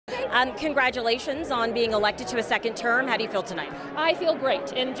Congratulations on being elected to a second term. How do you feel tonight? I feel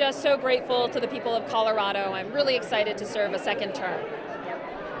great and just so grateful to the people of Colorado. I'm really excited to serve a second term.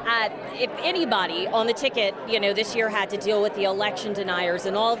 If anybody on the ticket, this year had to deal with the election deniers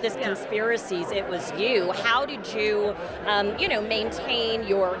and all of this conspiracies, it was you. How did you, maintain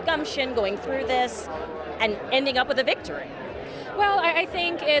your gumption going through this and ending up with a victory? Well, I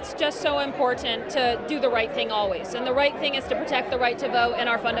think it's just so important to do the right thing always. And the right thing is to protect the right to vote and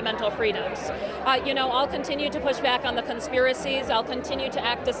our fundamental freedoms. I'll continue to push back on the conspiracies. I'll continue to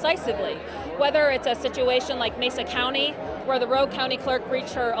act decisively. Whether it's a situation like Mesa County, where the rogue county clerk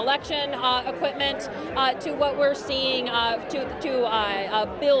breached her election equipment, to what we're seeing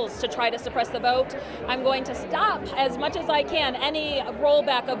to bills to try to suppress the vote. I'm going to stop as much as I can any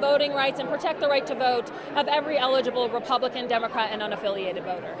rollback of voting rights and protect the right to vote of every eligible Republican, Democrat, and unaffiliated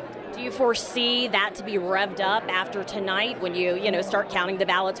voter. Do you foresee that to be revved up after tonight when you start counting the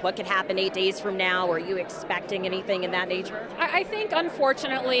ballots? What could happen 8 days from now? Are you expecting anything in that nature? I think,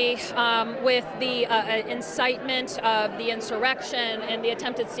 unfortunately, with the incitement of the insurrection and the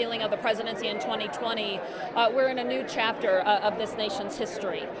attempted stealing of the presidency in 2020, we're in a new chapter of this nation's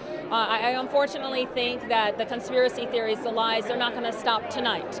history. I unfortunately think that the conspiracy theories, the lies, they're not going to stop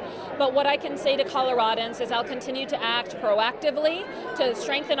tonight. But what I can say to Coloradans is I'll continue to act proactively to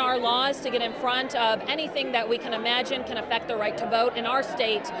strengthen our laws, to get in front of anything that we can imagine can affect the right to vote in our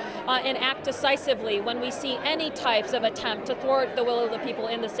state, and act decisively when we see any types of attempt to thwart the will of the people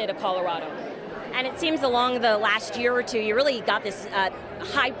in the state of Colorado. And it seems along the last year or two, you really got this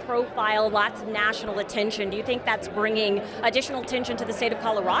high profile, lots of national attention. Do you think that's bringing additional attention to the state of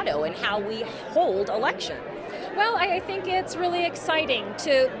Colorado and how we hold elections? Well, I think it's really exciting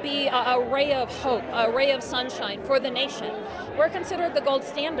to be a ray of hope, a ray of sunshine for the nation. We're considered the gold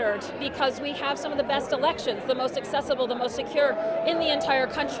standard because we have some of the best elections, the most accessible, the most secure in the entire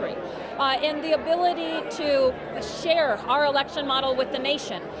country. And the ability to share our election model with the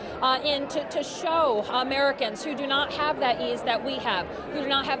nation, and to show Americans who do not have that ease that we have, who do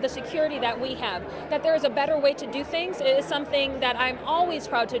not have the security that we have, that there is a better way to do things is something that I'm always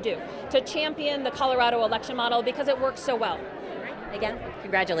proud to do, to champion the Colorado election model because it works so well. Again,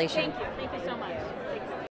 congratulations. Thank you so much.